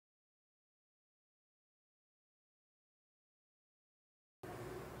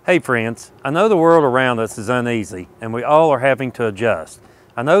Hey friends, I know the world around us is uneasy and we all are having to adjust.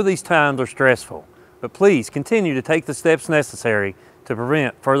 I know these times are stressful, but please continue to take the steps necessary to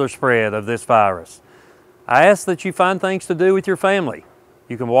prevent further spread of this virus. I ask that you find things to do with your family.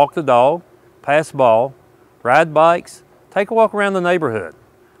 You can walk the dog, pass ball, ride bikes, take a walk around the neighborhood,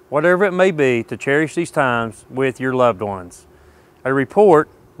 whatever it may be to cherish these times with your loved ones. A report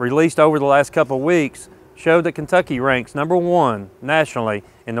released over the last couple of weeks showed that Kentucky ranks #1 nationally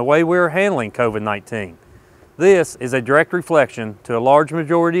in the way we are handling COVID-19. This is a direct reflection to a large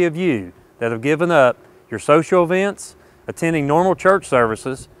majority of you that have given up your social events, attending normal church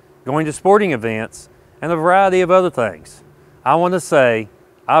services, going to sporting events, and a variety of other things. I want to say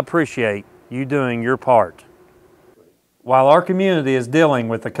I appreciate you doing your part. While our community is dealing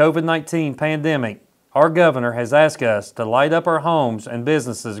with the COVID-19 pandemic, our governor has asked us to light up our homes and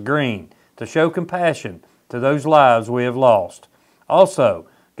businesses green to show compassion to those lives we have lost. Also,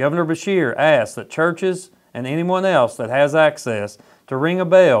 Governor Beshear asked that churches and anyone else that has access to ring a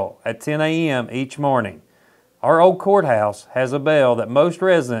bell at 10 a.m. each morning. Our old courthouse has a bell that most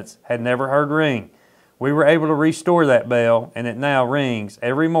residents had never heard ring. We were able to restore that bell and it now rings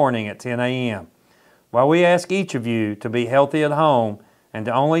every morning at 10 a.m. While we ask each of you to be healthy at home and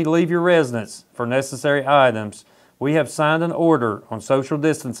to only leave your residence for necessary items, we have signed an order on social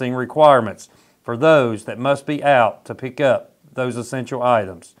distancing requirements for those that must be out to pick up those essential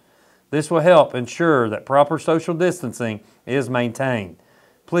items. This will help ensure that proper social distancing is maintained.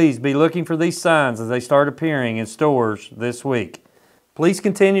 Please be looking for these signs as they start appearing in stores this week. Please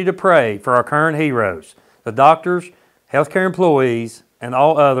continue to pray for our current heroes, the doctors, healthcare employees, and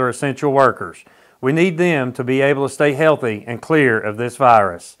all other essential workers. We need them to be able to stay healthy and clear of this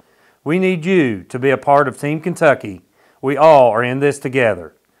virus. We need you to be a part of Team Kentucky. We all are in this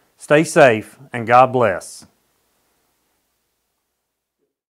together. Stay safe and God bless.